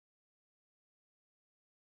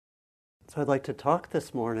So I'd like to talk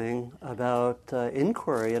this morning about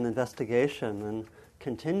inquiry and investigation and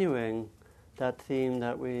continuing that theme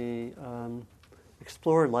that we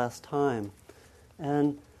explored last time.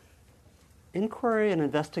 And inquiry and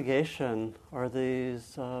investigation are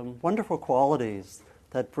these wonderful qualities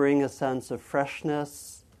that bring a sense of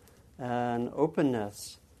freshness and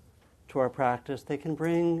openness to our practice. They can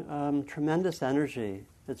bring tremendous energy.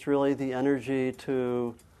 It's really the energy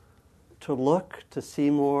to look, to see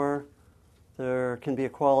more. There can be a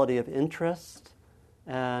quality of interest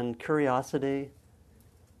and curiosity.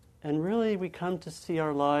 And really we come to see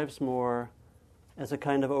our lives more as a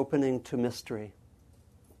kind of opening to mystery.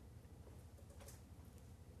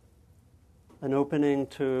 An opening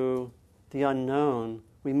to the unknown.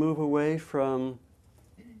 We move away from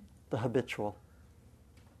the habitual.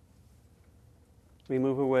 We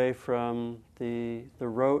move away from the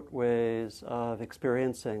rote ways of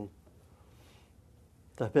experiencing,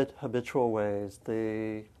 the habitual ways,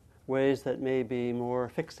 the ways that may be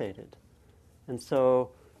more fixated. And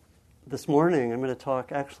so this morning I'm going to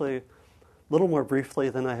talk actually a little more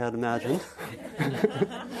briefly than I had imagined.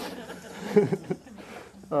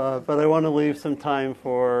 But I want to leave some time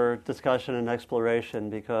for discussion and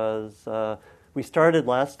exploration because we started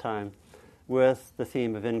last time with the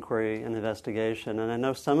theme of inquiry and investigation. And I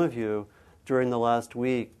know some of you during the last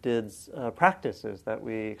week did practices that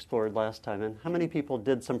we explored last time. And how many people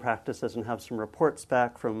did some practices and have some reports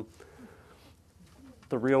back from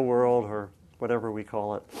the real world or whatever we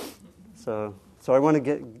call it? So I want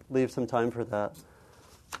to leave some time for that.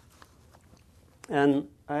 And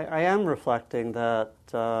I am reflecting that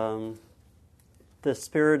this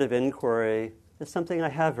spirit of inquiry is something I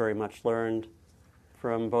have very much learned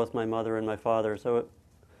from both my mother and my father. So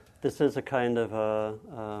this is a kind of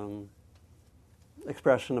a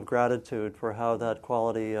expression of gratitude for how that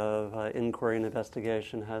quality of inquiry and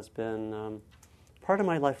investigation has been part of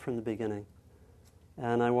my life from the beginning.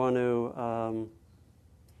 And I want to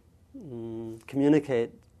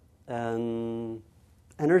communicate and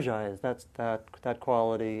energize that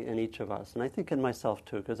quality in each of us. And I think in myself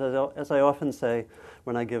too, because as I often say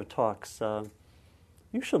when I give talks,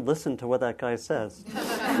 you should listen to what that guy says.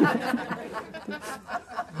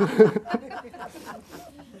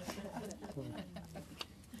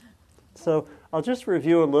 So I'll just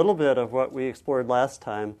review a little bit of what we explored last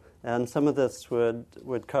time, and some of this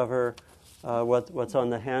would cover what's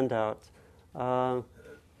on the handout.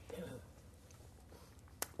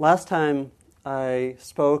 Last time I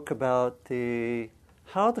spoke about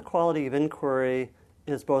how the quality of inquiry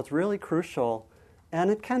is both really crucial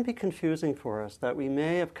and it can be confusing for us, that we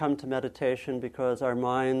may have come to meditation because our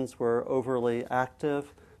minds were overly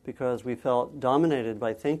active, because we felt dominated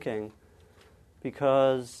by thinking,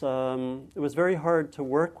 because it was very hard to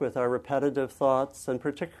work with our repetitive thoughts, and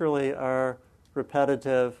particularly our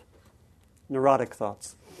repetitive neurotic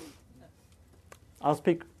thoughts. I'll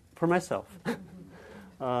speak for myself.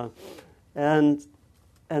 And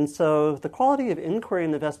so the quality of inquiry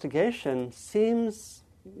and investigation seems,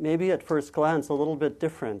 maybe at first glance, a little bit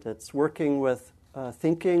different. It's working with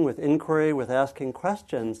thinking, with inquiry, with asking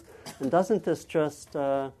questions. And doesn't this just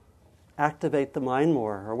activate the mind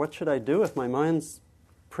more? Or what should I do if my mind's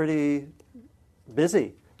pretty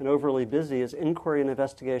busy and overly busy? Is inquiry and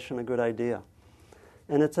investigation a good idea?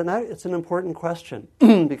 And it's an important question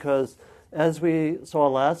because, as we saw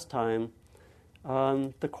last time,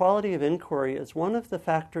 the quality of inquiry is one of the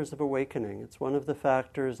factors of awakening. It's one of the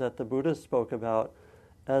factors that the Buddha spoke about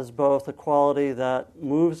as both a quality that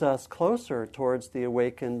moves us closer towards the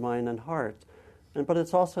awakened mind and heart, but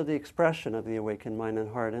it's also the expression of the awakened mind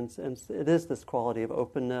and heart. And it is this quality of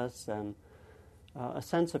openness and a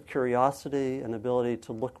sense of curiosity, an ability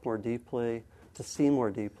to look more deeply, to see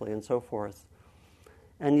more deeply, and so forth.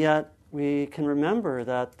 And yet, we can remember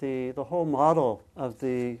that the whole model of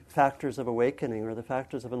the factors of awakening or the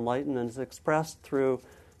factors of enlightenment is expressed through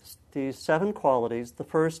these 7 qualities. The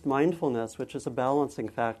first, mindfulness, which is a balancing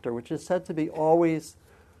factor, which is said to be always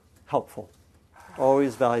helpful,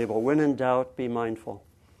 always valuable. When in doubt, be mindful.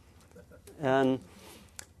 And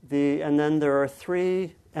then there are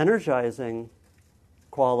 3 energizing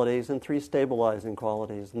qualities and 3 stabilizing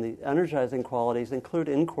qualities. And the energizing qualities include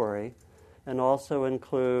inquiry, and also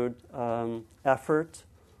include effort,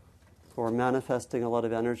 or manifesting a lot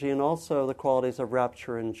of energy, and also the qualities of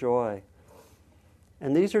rapture and joy.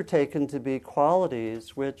 And these are taken to be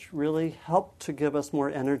qualities which really help to give us more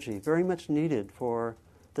energy, very much needed for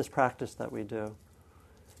this practice that we do.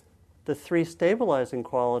 The 3 stabilizing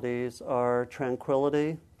qualities are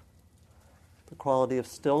tranquility, the quality of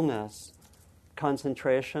stillness,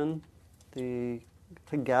 concentration, the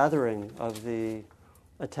gathering of the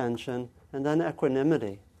attention, and then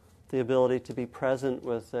equanimity, the ability to be present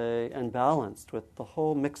with and balanced with the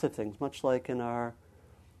whole mix of things, much like in our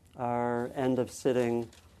end of sitting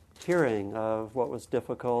hearing of what was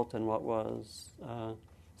difficult and what was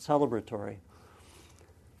celebratory.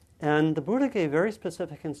 And the Buddha gave very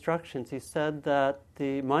specific instructions. He said that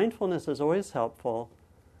the mindfulness is always helpful,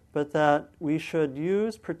 but that we should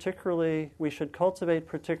cultivate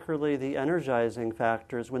particularly the energizing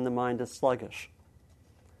factors when the mind is sluggish.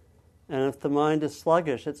 And if the mind is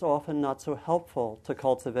sluggish, it's often not so helpful to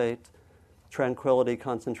cultivate tranquility,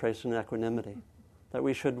 concentration, and equanimity. That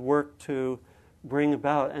we should work to bring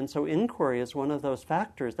about. And so inquiry is one of those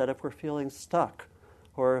factors that if we're feeling stuck,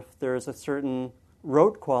 or if there's a certain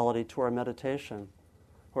rote quality to our meditation,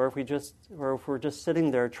 or if we're just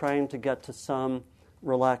sitting there trying to get to some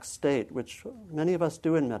relaxed state, which many of us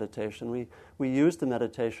do in meditation. We use the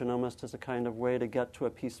meditation almost as a kind of way to get to a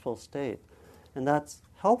peaceful state. And that's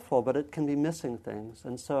helpful, but it can be missing things.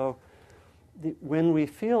 And so when we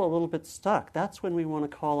feel a little bit stuck, that's when we want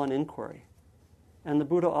to call on inquiry. And the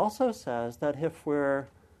Buddha also says that if we're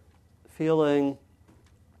feeling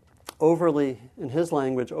overly, in his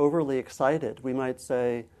language, overly excited, we might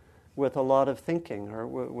say with a lot of thinking or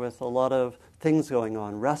with a lot of things going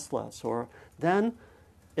on, restless, or then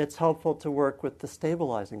it's helpful to work with the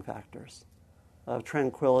stabilizing factors of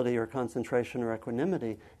tranquility or concentration or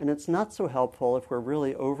equanimity. And it's not so helpful if we're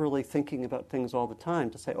really overly thinking about things all the time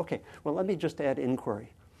to say, okay, well, let me just add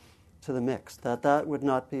inquiry to the mix. That would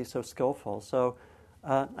not be so skillful. So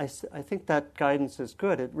I think that guidance is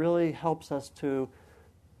good. It really helps us to,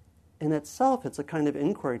 in itself, it's a kind of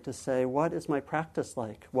inquiry to say, what is my practice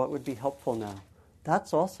like? What would be helpful now?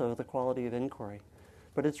 That's also the quality of inquiry.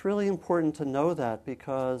 But it's really important to know that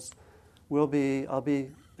because I'll be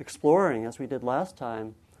exploring, as we did last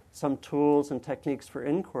time, some tools and techniques for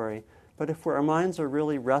inquiry. But if our minds are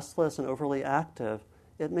really restless and overly active,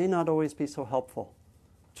 it may not always be so helpful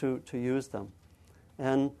to use them.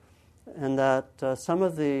 And that some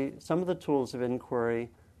of the tools of inquiry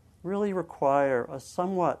really require a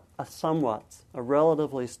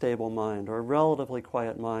relatively stable mind or a relatively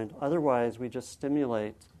quiet mind. Otherwise, we just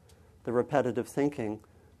stimulate the repetitive thinking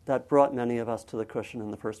that brought many of us to the cushion in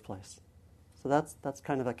the first place. So that's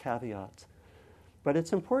kind of a caveat. But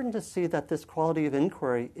it's important to see that this quality of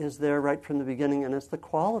inquiry is there right from the beginning, and it's the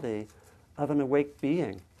quality of an awake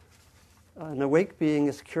being. An awake being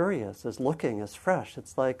is curious, is looking, is fresh.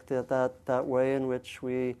 It's like that way in which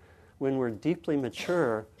when we're deeply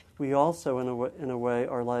mature, we also, in a way,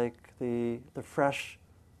 are like the fresh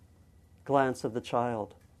glance of the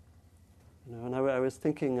child. And I was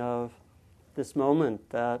thinking of this moment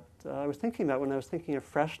that I was thinking about when I was thinking of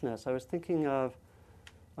freshness. I was thinking of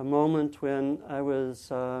a moment when I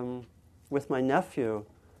was with my nephew,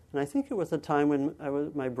 and I think it was a time when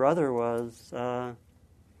my brother was,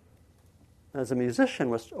 as a musician,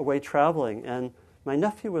 was away traveling, and my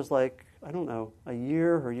nephew was like, I don't know, a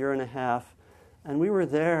year or year and a half, and we were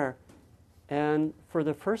there, and for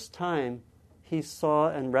the first time, he saw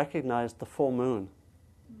and recognized the full moon.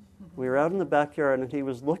 We were out in the backyard, and he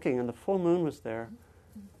was looking, and the full moon was there.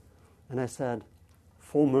 And I said,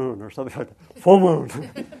 full moon, or something like that. Full moon.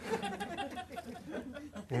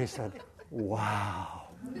 And he said, wow.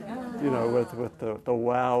 With the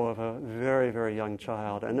wow of a very, very young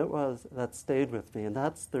child. And that stayed with me. And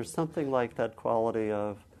there's something like that quality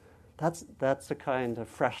of, that's a kind of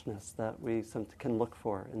freshness that we can look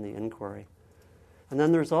for in the inquiry. And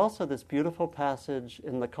then there's also this beautiful passage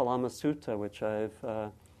in the Kalama Sutta, which I've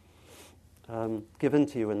given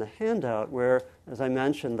to you in the handout, where, as I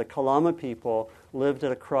mentioned, the Kalama people lived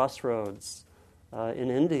at a crossroads in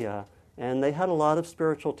India, and they had a lot of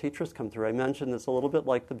spiritual teachers come through. I mentioned it's a little bit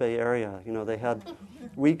like the Bay Area. They had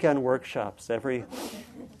weekend workshops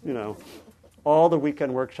all the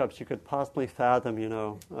weekend workshops you could possibly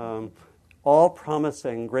fathom, all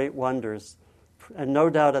promising great wonders, and no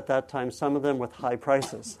doubt at that time, some of them with high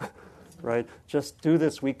prices, right? Just do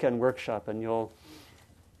this weekend workshop and you'll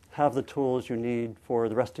have the tools you need for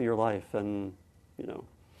the rest of your life, and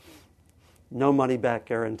no money back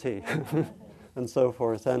guarantee, and so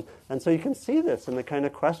forth. And so you can see this in the kind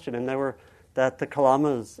of question. And the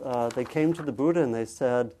Kalamas, they came to the Buddha and they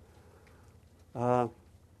said,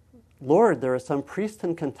 Lord, there are some priests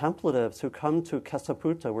and contemplatives who come to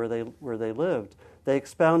Kesaputta, where they lived. They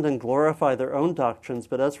expound and glorify their own doctrines,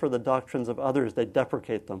 but as for the doctrines of others, they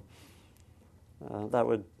deprecate them. That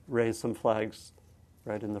would raise some flags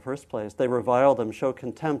right in the first place. They revile them, show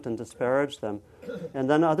contempt, and disparage them. And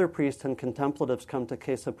then other priests and contemplatives come to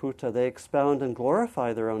Kesaputta. They expound and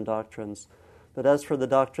glorify their own doctrines, But as for the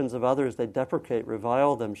doctrines of others, they deprecate,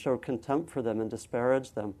 revile them, show contempt for them, and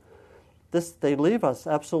disparage them. They leave us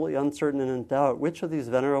absolutely uncertain and in doubt which of these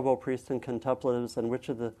venerable priests and contemplatives and which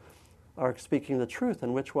of the are speaking the truth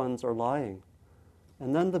and which ones are lying.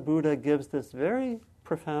 And then the Buddha gives this very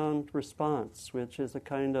profound response, which is a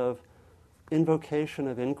kind of invocation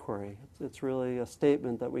of inquiry. It's really a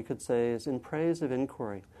statement that we could say is in praise of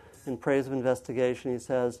inquiry, in praise of investigation. He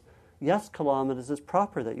says, yes, Kalama, it is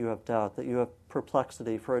proper that you have doubt, that you have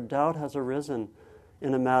perplexity, for a doubt has arisen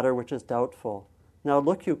in a matter which is doubtful. Now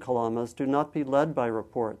look you, Kalamas, do not be led by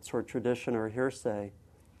reports or tradition or hearsay.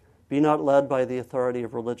 Be not led by the authority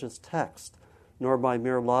of religious text, nor by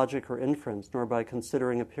mere logic or inference, nor by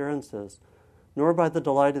considering appearances, nor by the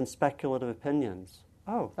delight in speculative opinions.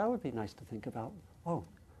 Oh, that would be nice to think about. Oh,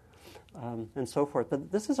 and so forth.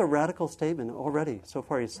 But this is a radical statement already. So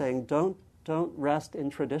far he's saying, don't rest in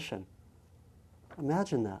tradition.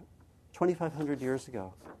 Imagine that, 2,500 years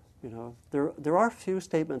ago. There are few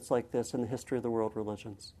statements like this in the history of the world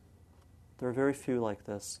religions. There are very few like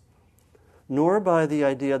this. Nor by the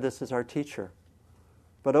idea this is our teacher.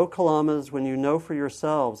 But, O Kalamas, when you know for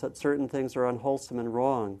yourselves that certain things are unwholesome and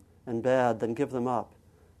wrong and bad, then give them up.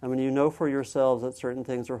 And when you know for yourselves that certain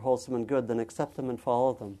things are wholesome and good, then accept them and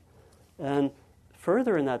follow them. And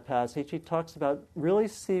further in that passage, he talks about really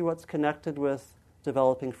see what's connected with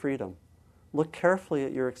developing freedom. Look carefully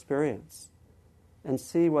at your experience and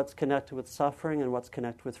see what's connected with suffering and what's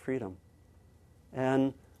connected with freedom.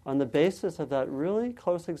 And on the basis of that really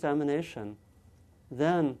close examination,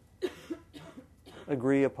 then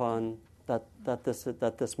agree upon that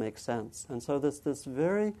this makes sense. And so this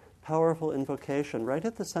very powerful invocation right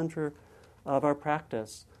at the center of our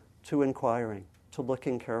practice to inquiring, to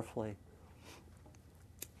looking carefully.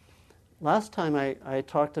 Last time I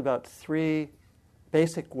talked about 3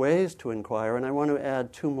 basic ways to inquire, and I want to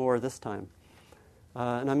add 2 more this time.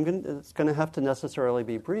 And it's going to have to necessarily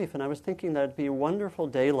be brief. And I was thinking that it'd be a wonderful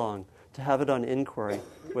day long to have it on inquiry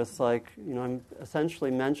with I'm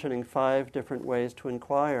essentially mentioning 5 different ways to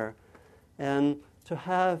inquire, and to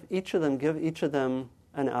have give each of them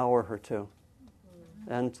an hour or 2.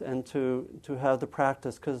 And to have the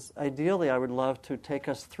practice, because ideally I would love to take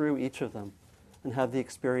us through each of them and have the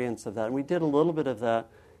experience of that. And we did a little bit of that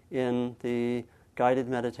in the guided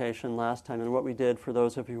meditation last time, and what we did for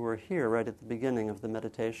those of you who were here right at the beginning of the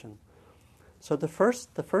meditation. So the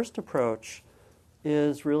first approach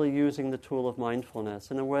is really using the tool of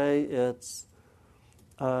mindfulness. In a way, it's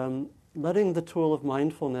letting the tool of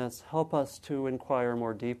mindfulness help us to inquire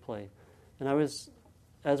more deeply. And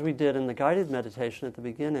as we did in the guided meditation at the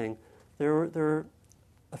beginning, there are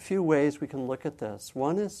a few ways we can look at this.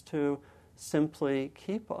 One is to simply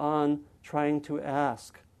keep on trying to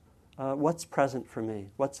ask, what's present for me?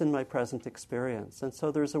 What's in my present experience? And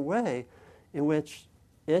so there's a way in which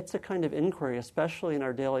it's a kind of inquiry, especially in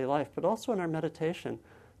our daily life, but also in our meditation,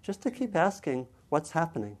 just to keep asking, what's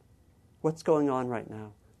happening? What's going on right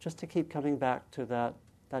now? Just to keep coming back to that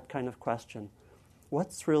kind of question.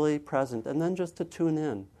 What's really present? And then just to tune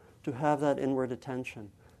in, to have that inward attention,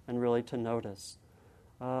 and really to notice.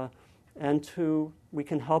 We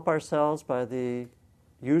can help ourselves by the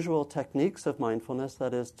usual techniques of mindfulness,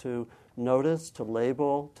 that is to notice, to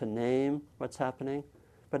label, to name what's happening.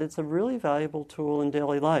 But it's a really valuable tool in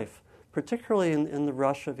daily life, particularly in the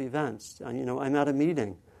rush of events. I'm at a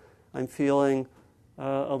meeting. I'm feeling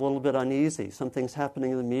a little bit uneasy. Something's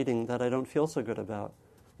happening in the meeting that I don't feel so good about.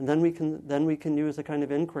 And then we can use a kind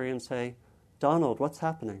of inquiry and say, Donald, what's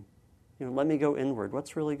happening? Let me go inward.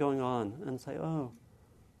 What's really going on? And say,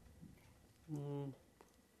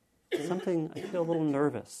 something, I feel a little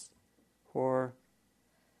nervous. Or,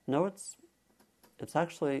 no, it's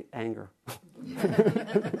actually anger.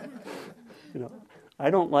 I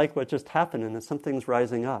don't like what just happened, and something's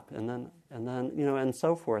rising up, and then and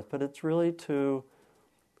so forth. But it's really to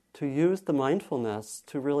use the mindfulness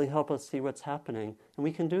to really help us see what's happening, and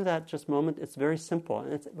we can do that just it's very simple,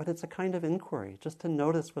 but it's a kind of inquiry, just to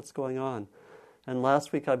notice what's going on. And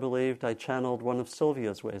last week I believed I channeled one of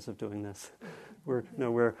Sylvia's ways of doing this.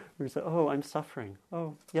 Where we say, oh, I'm suffering.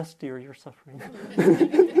 Oh, yes, dear, you're suffering.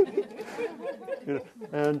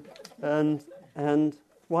 And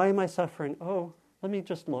why am I suffering? Oh, let me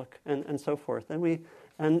just look, and so forth.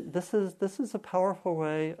 And this is a powerful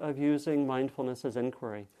way of using mindfulness as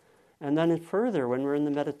inquiry. And then further, when we're in the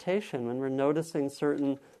meditation, when we're noticing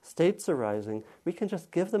certain states arising, we can just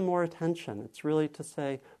give them more attention. It's really to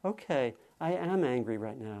say, okay, I am angry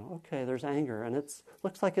right now. Okay, there's anger, and it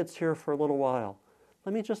looks like it's here for a little while.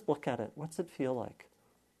 Let me just look at it. What's it feel like?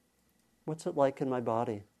 What's it like in my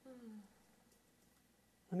body?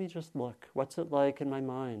 Let me just look. What's it like in my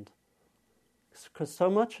mind? Because so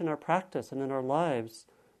much in our practice and in our lives,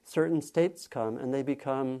 certain states come and they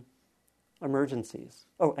become emergencies.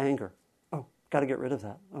 Oh, anger. Oh, got to get rid of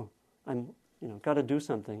that. Oh, got to do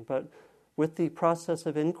something. But with the process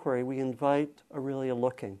of inquiry, we invite a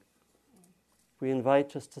looking. We invite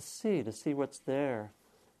just to see what's there,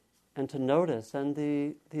 and to notice. And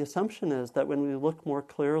the assumption is that when we look more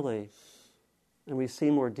clearly and we see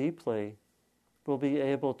more deeply, we'll be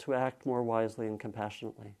able to act more wisely and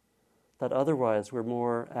compassionately. That otherwise we're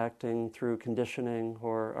more acting through conditioning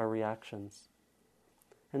or our reactions.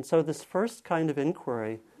 And so this first kind of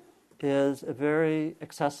inquiry is a very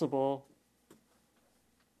accessible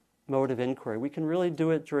mode of inquiry. We can really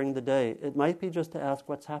do it during the day. It might be just to ask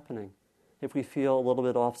what's happening if we feel a little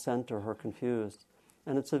bit off-center or confused.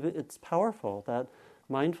 And it's powerful that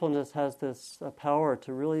mindfulness has this power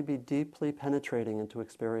to really be deeply penetrating into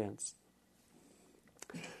experience.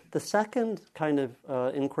 The second kind of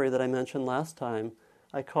inquiry that I mentioned last time,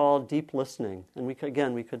 I call deep listening. And we could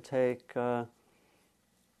take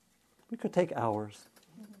hours.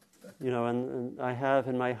 And I have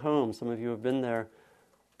in my home, some of you have been there,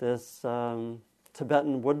 this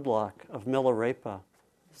Tibetan woodblock of Milarepa,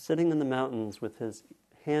 sitting in the mountains with his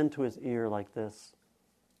hand to his ear like this,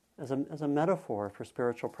 as a metaphor for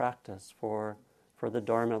spiritual practice, for the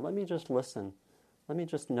Dharma. Let me just listen. Let me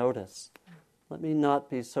just notice. Let me not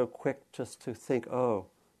be so quick just to think, oh,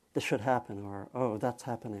 this should happen, or oh, that's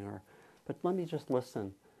happening, but let me just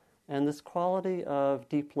listen. And this quality of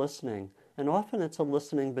deep listening, and often it's a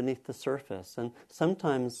listening beneath the surface, and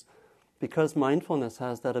sometimes because mindfulness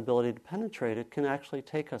has that ability to penetrate, it can actually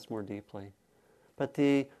take us more deeply. But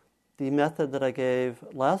the method that I gave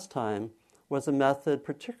last time was a method,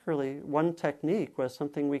 particularly one technique was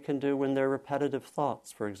something we can do when there are repetitive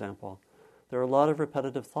thoughts, for example. There are a lot of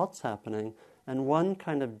repetitive thoughts happening, and one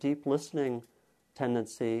kind of deep listening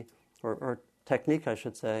tendency, or technique I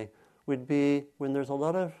should say, would be when there's a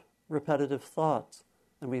lot of repetitive thoughts,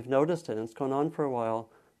 and we've noticed it, and it's gone on for a while,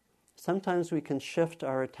 sometimes we can shift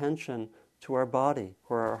our attention to our body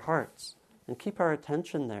or our hearts and keep our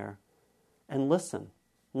attention there and listen,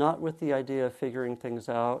 not with the idea of figuring things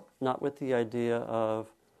out, not with the idea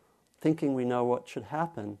of thinking we know what should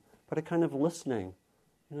happen, but a kind of listening,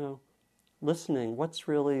 listening, what's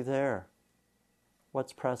really there,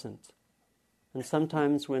 what's present. And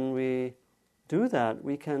sometimes when we do that,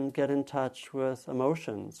 we can get in touch with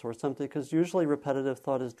emotions or something, because usually repetitive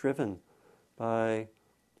thought is driven by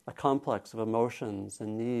a complex of emotions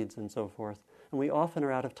and needs and so forth. And we often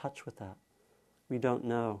are out of touch with that. We don't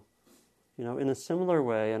know. In a similar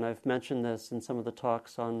way, and I've mentioned this in some of the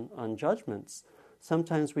talks on judgments,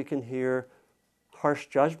 sometimes we can hear harsh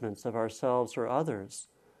judgments of ourselves or others.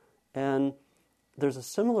 And there's a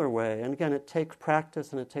similar way, and again, it takes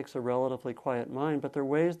practice and it takes a relatively quiet mind, but there are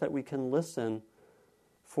ways that we can listen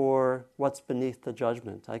for what's beneath the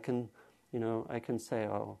judgment. I can say,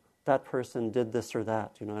 oh, that person did this or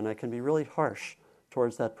that, and I can be really harsh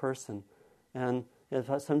towards that person. And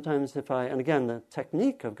and again, the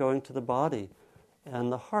technique of going to the body and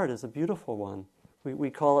the heart is a beautiful one. We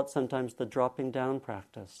call it sometimes the dropping down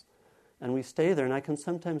practice. And we stay there, and I can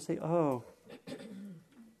sometimes say,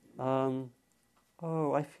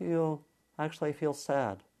 I feel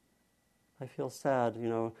sad. I feel sad,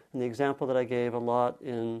 And the example that I gave a lot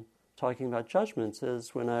in talking about judgments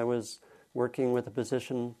is when I was working with a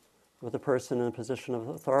person in a position of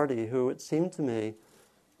authority who, it seemed to me,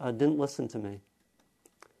 didn't listen to me.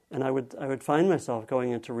 And I would find myself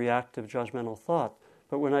going into reactive judgmental thought.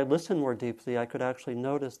 But when I listened more deeply, I could actually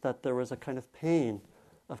notice that there was a kind of pain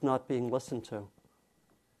of not being listened to.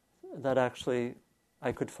 That actually,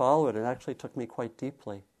 I could follow it. It actually took me quite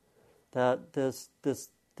deeply. That this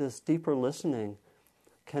deeper listening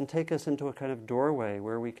can take us into a kind of doorway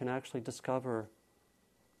where we can actually discover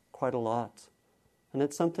quite a lot. And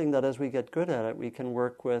it's something that as we get good at it, we can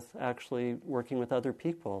work with actually working with other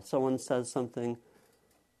people. Someone says something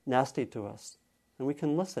nasty to us, and we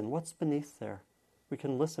can listen. What's beneath there? We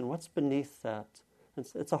can listen. What's beneath that?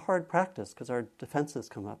 It's a hard practice because our defenses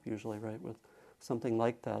come up usually, right, with something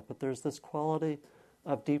like that. But there's this quality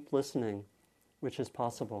of deep listening which is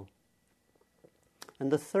possible.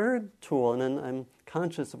 And the third tool, and then I'm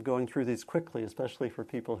conscious of going through these quickly, especially for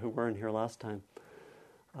people who weren't here last time,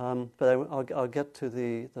 but I'll get to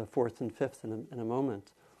the fourth and fifth in a moment.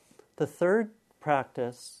 The third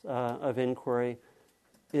practice of inquiry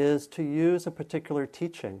is to use a particular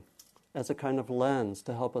teaching as a kind of lens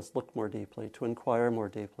to help us look more deeply, to inquire more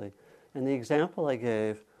deeply. And the example I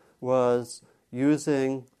gave was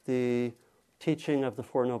using the teaching of the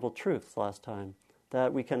Four Noble Truths last time.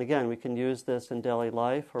 That we can use this in daily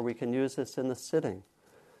life, or we can use this in the sitting.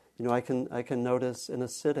 I can notice in a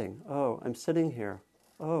sitting, oh, I'm sitting here.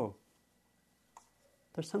 Oh,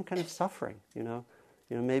 there's some kind of suffering,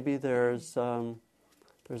 maybe there's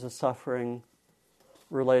a suffering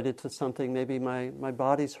related to something, maybe my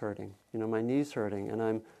body's hurting, my knee's hurting,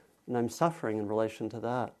 and I'm suffering in relation to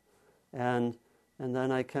that. And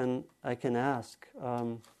then I can ask,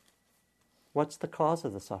 what's the cause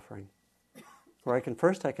of the suffering? Or I can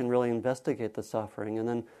really investigate the suffering, and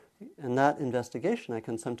then in that investigation I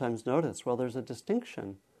can sometimes notice, well, there's a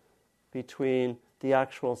distinction between the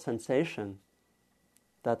actual sensation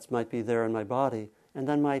that might be there in my body, and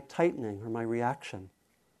then my tightening or my reaction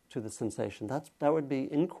to the sensation. That would be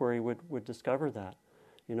inquiry would discover that.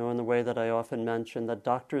 In the way that I often mention that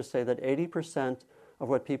doctors say that 80% of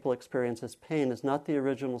what people experience as pain is not the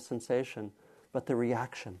original sensation, but the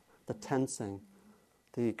reaction, the tensing,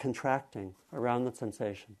 the contracting around the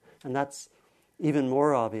sensation. And that's even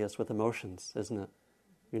more obvious with emotions, isn't it?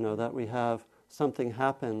 That we have something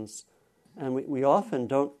happens, and we often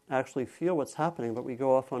don't actually feel what's happening, but we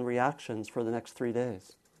go off on reactions for the next 3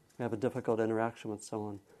 days. We have a difficult interaction with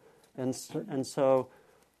someone. And so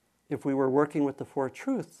if we were working with the Four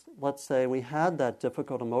Truths, let's say we had that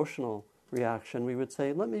difficult emotional reaction, we would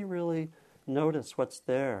say, let me really notice what's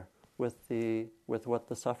there with what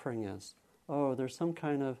the suffering is. Oh, there's some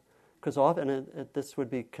kind of, because often this would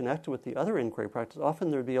be connected with the other inquiry practice.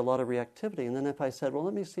 Often there'd be a lot of reactivity, and then if I said, well,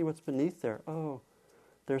 let me see what's beneath there. Oh,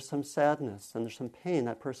 there's some sadness and there's some pain.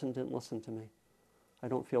 That person didn't listen to me. I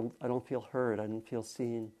don't feel heard. I didn't feel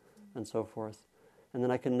seen, and so forth. And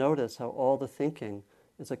then I can notice how all the thinking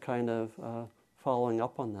is a kind of following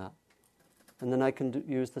up on that. And then I can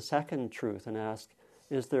use the second truth and ask,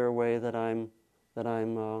 is there a way that I'm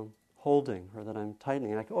holding or that I'm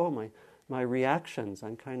tightening? Like, oh, my reactions,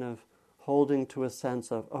 I'm kind of holding to a sense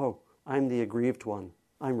of, oh, I'm the aggrieved one.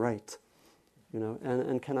 I'm right.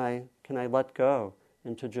 And can I let go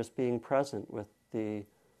into just being present with the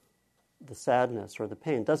sadness or the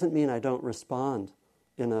pain? Doesn't mean I don't respond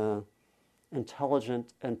in a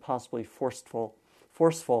intelligent and possibly forceful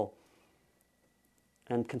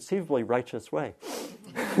and conceivably righteous way.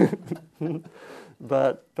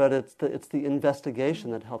 but it's the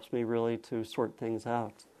investigation that helps me really to sort things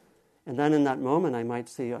out. And then in that moment I might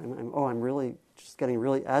see, I'm really just getting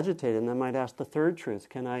really agitated, and I might ask the third truth,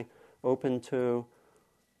 is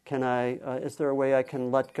there a way I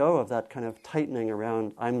can let go of that kind of tightening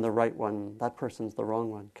around, I'm the right one, that person's the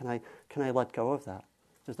wrong one? Can I let go of that?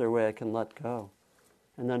 Is there a way I can let go?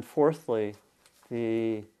 And then fourthly,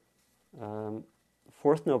 the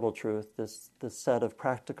fourth noble truth, this set of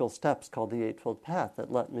practical steps called the Eightfold Path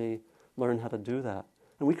that let me learn how to do that.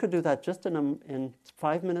 And we could do that just in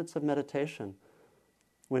 5 minutes of meditation.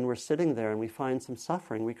 When we're sitting there and we find some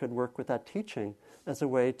suffering, we could work with that teaching as a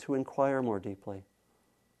way to inquire more deeply.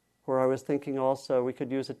 Or I was thinking also we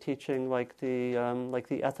could use a teaching like the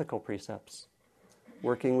ethical precepts.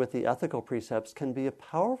 Working with the ethical precepts can be a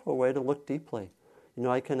powerful way to look deeply.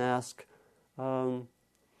 I can ask,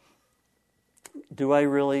 do I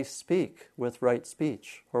really speak with right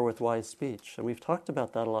speech or with wise speech? And we've talked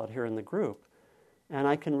about that a lot here in the group. And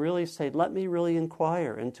I can really say, let me really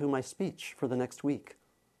inquire into my speech for the next week.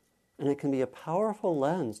 And it can be a powerful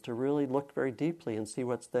lens to really look very deeply and see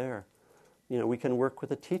what's there. We can work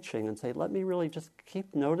with a teaching and say, let me really just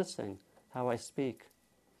keep noticing how I speak.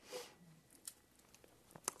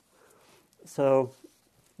 So,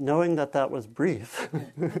 knowing that was brief,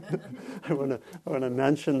 I want to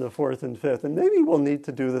mention the fourth and fifth, and maybe we'll need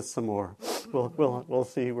to do this some more. We'll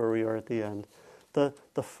see where we are at the end.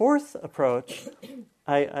 The fourth approach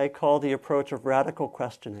I call the approach of radical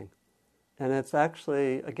questioning, and it's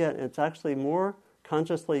actually more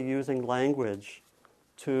consciously using language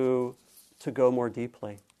to go more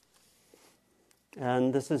deeply.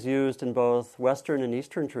 And this is used in both Western and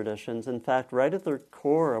Eastern traditions. In fact, right at the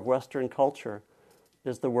core of Western culture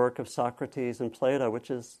is the work of Socrates and Plato, which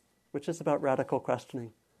is about radical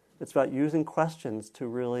questioning. It's about using questions to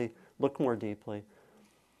really look more deeply.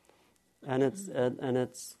 And there's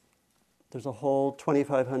a whole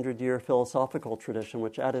 2,500-year philosophical tradition,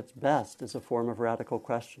 which at its best is a form of radical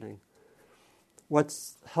questioning.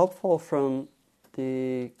 What's helpful from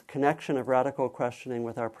the connection of radical questioning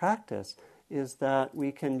with our practice is that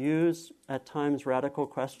we can use, at times, radical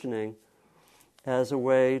questioning as a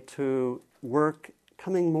way to work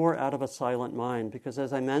coming more out of a silent mind. Because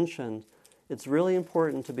as I mentioned, it's really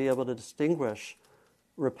important to be able to distinguish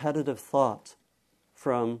repetitive thought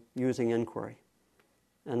from using inquiry.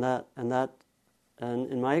 And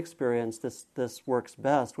in my experience, this works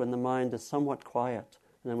best when the mind is somewhat quiet,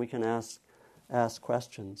 and then we can ask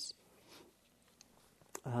questions.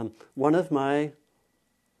 One of my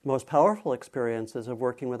most powerful experiences of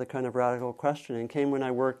working with a kind of radical questioning came when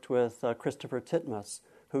I worked with Christopher Titmuss,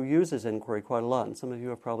 who uses inquiry quite a lot, and some of you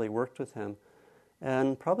have probably worked with him.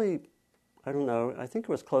 And probably, I don't know, I think it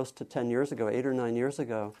was close to 10 years ago, 8 or 9 years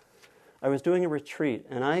ago, I was doing a retreat,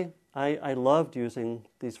 and I loved using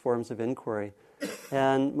these forms of inquiry.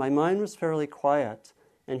 And my mind was fairly quiet,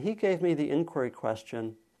 and he gave me the inquiry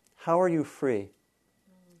question, how are you free?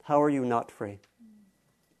 How are you not free?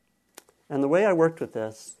 And the way I worked with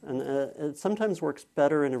this, and it sometimes works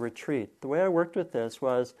better in a retreat, the way I worked with this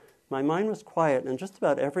was my mind was quiet, and just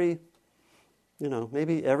about every,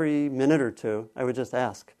 maybe every minute or two, I would just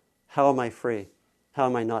ask, how am I free? How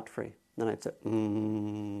am I not free? Then I'd say,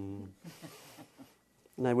 And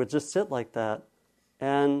I would just sit like that.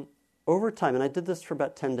 And over time, and I did this for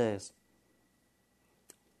about 10 days.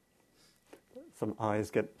 Some eyes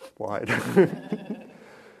get wide.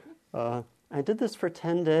 I did this for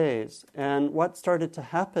 10 days, and what started to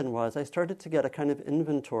happen was I started to get a kind of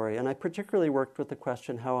inventory, and I particularly worked with the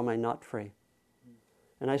question, how am I not free?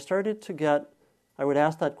 And I started to get, I would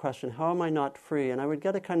ask that question, how am I not free? And I would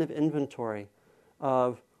get a kind of inventory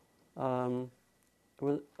of the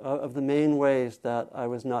main ways that I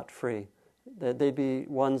was not free. They'd be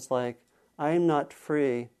ones like, I am not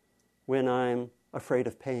free when I'm afraid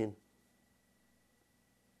of pain.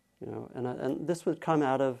 And this would come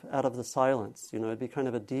out of the silence. It'd be kind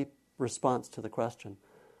of a deep response to the question.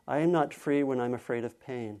 I am not free when I'm afraid of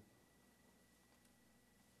pain.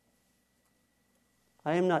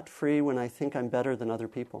 I am not free when I think I'm better than other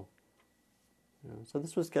people. So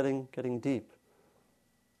this was getting deep.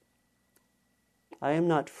 I am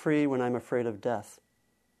not free when I'm afraid of death.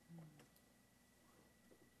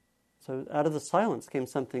 So out of the silence came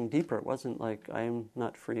something deeper. It wasn't like I am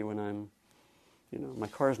not free when I'm my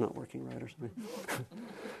car's not working right or something.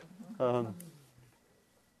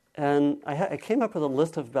 And I came up with a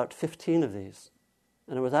list of about 15 of these.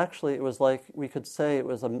 And it was like, we could say it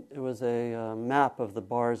was a map of the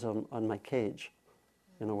bars on my cage,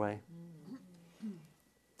 in a way.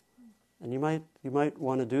 And you might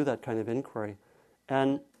want to do that kind of inquiry.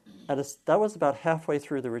 And that was about halfway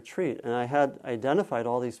through the retreat, and I had identified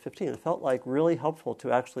all these 15. It felt like really helpful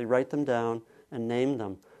to actually write them down and name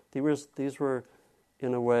them. These were,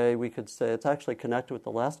 in a way, we could say, it's actually connected with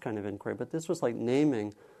the last kind of inquiry, but this was like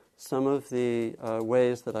naming some of the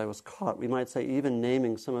ways that I was caught. We might say even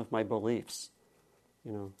naming some of my beliefs,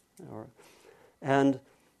 and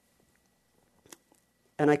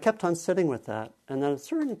I kept on sitting with that. And then at a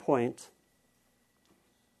certain point,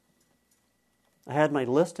 I had my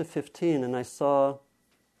list of 15, and I saw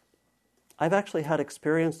I've actually had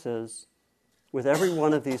experiences with every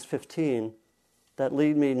one of these 15 that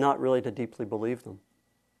lead me not really to deeply believe them.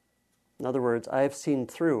 In other words, I have seen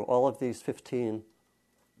through all of these 15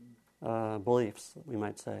 beliefs, we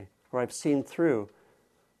might say, or I've seen through.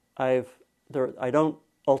 I don't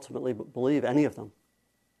ultimately believe any of them,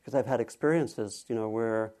 because I've had experiences,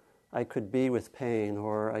 where I could be with pain,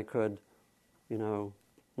 or I could,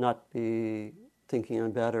 not be thinking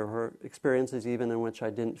I'm better, or experiences even in which I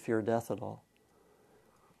didn't fear death at all.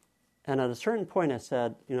 And at a certain point, I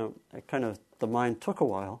said, the mind took a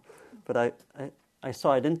while, but I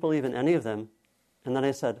saw I didn't believe in any of them, and then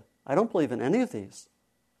I said, I don't believe in any of these.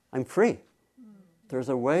 I'm free. There's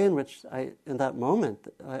a way in which in that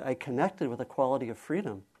moment, I connected with a quality of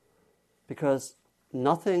freedom, because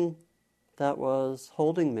nothing that was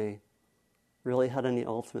holding me really had any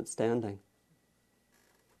ultimate standing.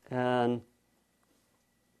 And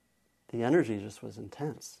the energy just was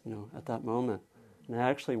intense, at that moment. And I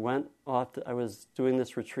actually went off, I was doing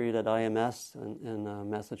this retreat at IMS in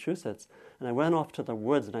Massachusetts, and I went off to the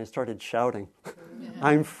woods and I started shouting,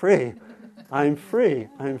 I'm free, I'm free,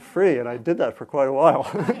 I'm free. And I did that for quite a while.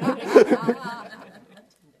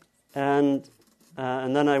 And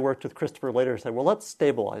then I worked with Christopher later and said, well, let's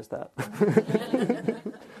stabilize that.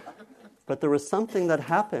 But there was something that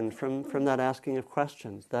happened from that asking of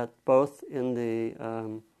questions, that both in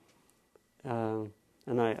the...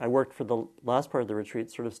 and I worked for the last part of the retreat,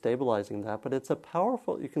 sort of stabilizing that. But it's a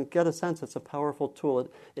powerful, you can get a sense it's a powerful tool.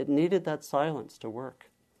 It needed that silence to work.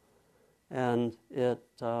 And it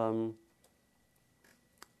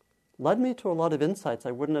led me to a lot of insights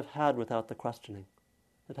I wouldn't have had without the questioning.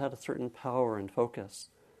 It had a certain power and focus.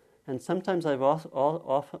 And sometimes I've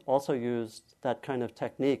also used that kind of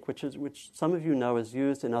technique, which some of you know is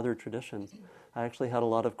used in other traditions. I actually had a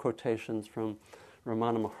lot of quotations from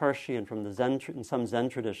Ramana Maharshi and from in some Zen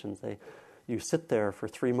traditions. You sit there for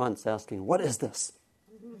 3 months asking, what is this?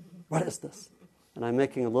 What is this? And I'm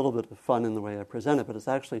making a little bit of fun in the way I present it, but it's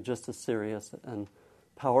actually just as serious and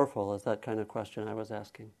powerful as that kind of question I was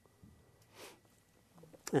asking.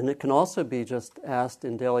 And it can also be just asked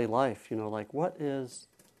in daily life, like what is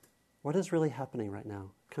really happening right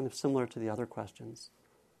now? Kind of similar to the other questions.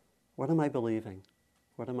 What am I believing?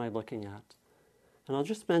 What am I looking at? And I'll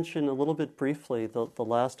just mention a little bit briefly the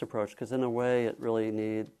last approach, because in a way it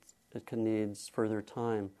needs further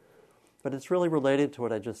time. But it's really related to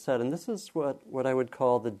what I just said. And this is what I would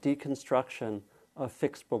call the deconstruction of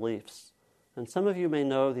fixed beliefs. And some of you may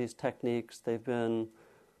know these techniques. They've been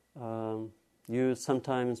used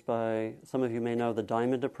sometimes by, some of you may know the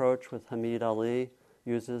diamond approach with Hamid Ali,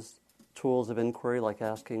 uses tools of inquiry like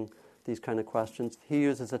asking these kind of questions. He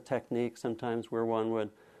uses a technique sometimes where one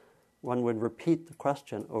would repeat the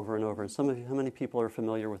question over and over. And some of you, how many people are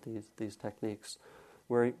familiar with these techniques?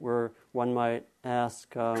 Where one might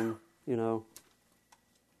ask, how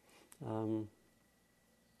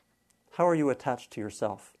are you attached to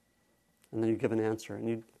yourself? And then you give an answer.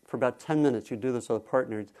 And for about 10 minutes, you do this with a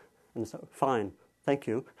partner. And so, fine, thank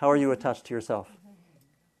you. How are you attached to yourself?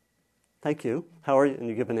 Thank you. How are you? And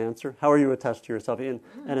you give an answer. How are you attached to yourself? And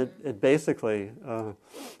it basically, you're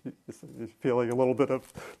feeling a little bit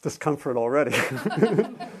of discomfort already.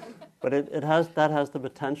 But that has the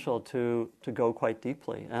potential to go quite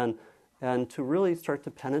deeply and to really start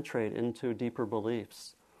to penetrate into deeper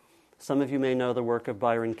beliefs. Some of you may know the work of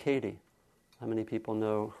Byron Katie. How many people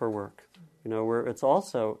know her work? Where it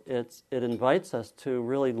invites us to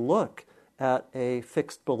really look at a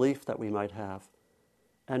fixed belief that we might have,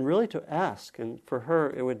 and really to ask. And for her,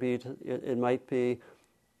 it might be,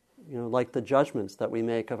 like the judgments that we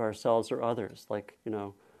make of ourselves or others. Like, I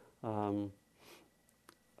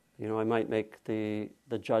might make the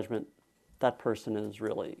judgment that person is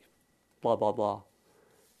really blah blah blah,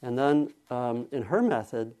 and then in her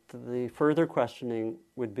method, the further questioning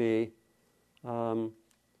would be,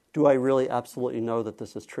 do I really absolutely know that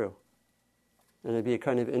this is true? And it'd be a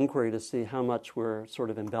kind of inquiry to see how much we're sort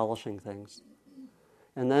of embellishing things.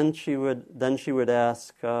 And then she would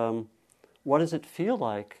ask, what does it feel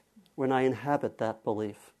like when I inhabit that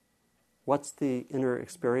belief? What's the inner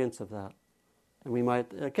experience of that? And we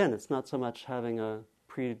might, again, it's not so much having a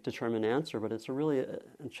predetermined answer, but it's really a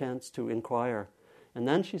chance to inquire. And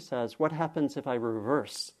then she says, what happens if I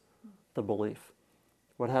reverse the belief?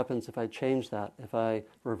 What happens if I change that? If I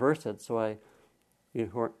reverse it, so I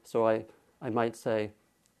might say,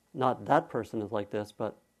 not that person is like this,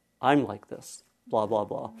 but I'm like this, blah blah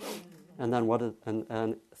blah. And then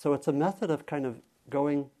and so it's a method of kind of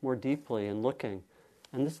going more deeply and looking.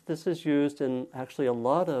 And this is used in actually a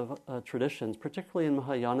lot of traditions, particularly in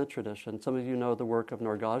Mahayana tradition. Some of you know the work of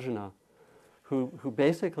Nagarjuna, who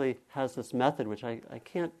basically has this method, which I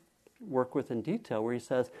can't work with in detail, where he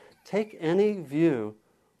says, take any view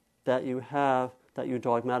that you have, that you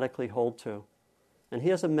dogmatically hold to. And he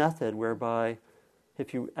has a method whereby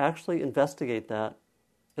if you actually investigate that,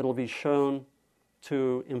 it'll be shown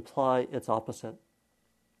to imply its opposite.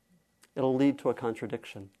 It'll lead to a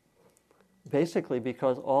contradiction. Basically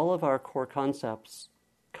because all of our core concepts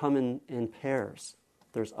come in pairs.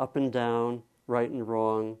 There's up and down, right and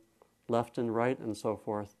wrong, left and right, and so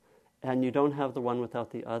forth. And you don't have the one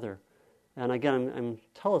without the other. And again, I'm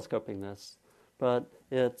telescoping this, but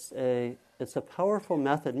it's a powerful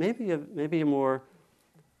method. Maybe a more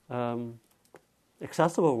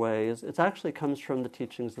accessible way is it actually comes from the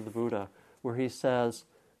teachings of the Buddha, where he says,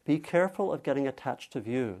 be careful of getting attached to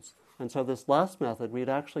views. And so this last method, we'd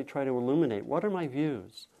actually try to illuminate, what are my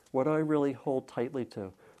views? What do I really hold tightly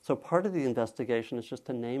to? So part of the investigation is just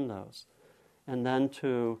to name those, and then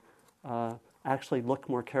to actually look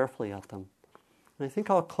more carefully at them. And I think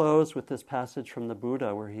I'll close with this passage from the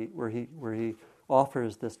Buddha, where he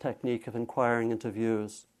offers this technique of inquiring into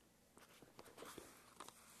views.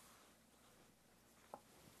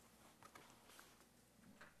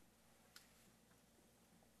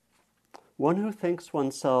 One who thinks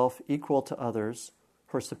oneself equal to others,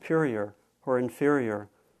 or superior, or inferior,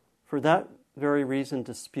 for that very reason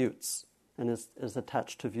disputes and is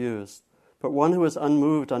attached to views. But one who is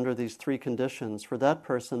unmoved under these three conditions, for that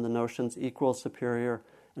person the notions equal, superior,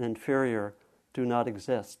 and inferior do not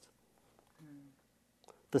exist.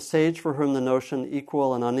 The sage for whom the notion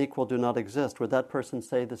equal and unequal do not exist, would that person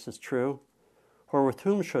say this is true? Or with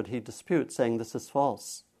whom should he dispute, saying this is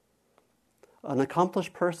false? An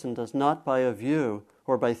accomplished person does not by a view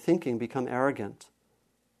or by thinking become arrogant,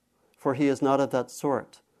 for he is not of that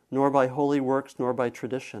sort, nor by holy works nor by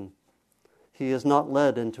tradition. He is not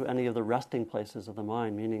led into any of the resting places of the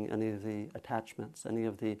mind, meaning any of the attachments, any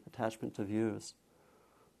of the attachment to views.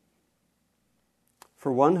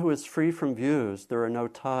 For one who is free from views, there are no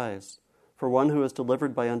ties. For one who is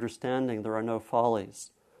delivered by understanding, there are no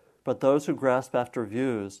follies. But those who grasp after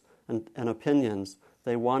views and opinions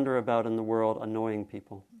they wander about in the world annoying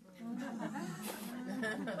people.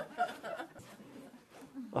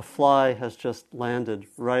 A fly has just landed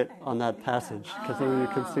right on that passage, because you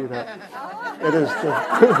can see that. It is just...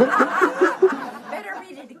 Better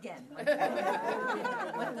read it again, what the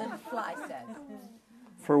fly says.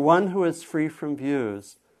 For one who is free from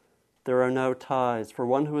views, there are no ties. For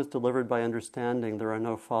one who is delivered by understanding, there are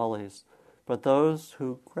no follies. But those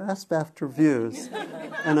who grasp after views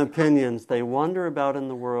and opinions, they wander about in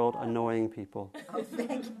the world annoying people. Oh,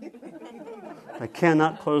 thank you. I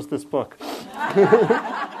cannot close this book.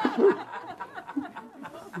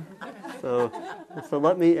 So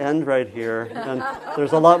let me end right here. And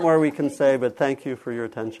there's a lot more we can say, but thank you for your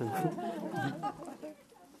attention.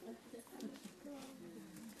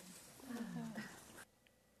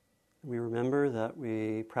 We remember that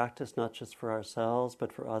we practice not just for ourselves,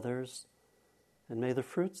 but for others. And may the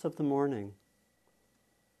fruits of the morning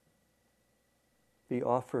be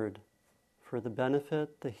offered for the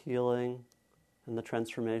benefit, the healing, and the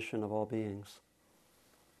transformation of all beings.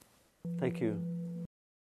 Thank you.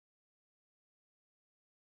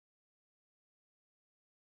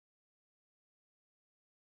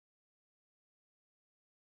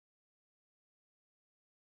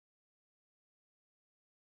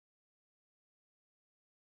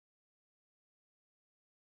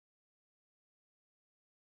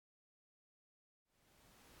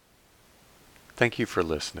 Thank you for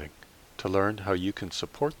listening. To learn how you can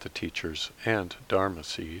support the teachers and Dharma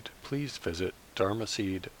Seed, please visit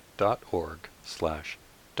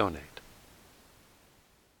dharmaseed.org/donate.